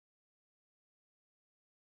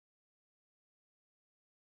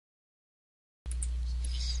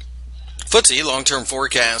FTSE long-term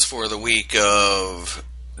forecast for the week of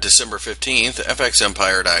December 15th,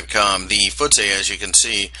 fxempire.com. The FTSE, as you can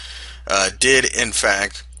see, did in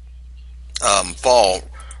fact fall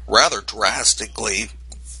rather drastically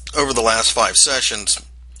over the last 5 sessions.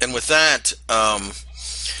 And with that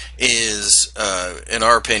is, in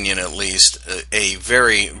our opinion at least, a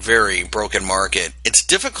very, very broken market. It's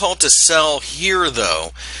difficult to sell here,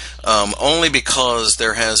 though, only because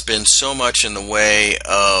there has been so much in the way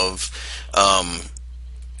of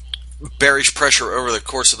bearish pressure over the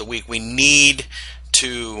course of the week. We need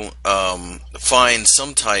to find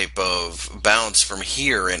some type of bounce from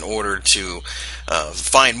here in order to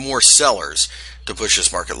find more sellers to push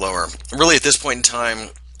this market lower. Really, at this point in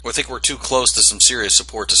time, I think we're too close to some serious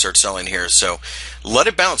support to start selling here. So let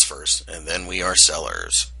it bounce first, and then we are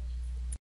sellers.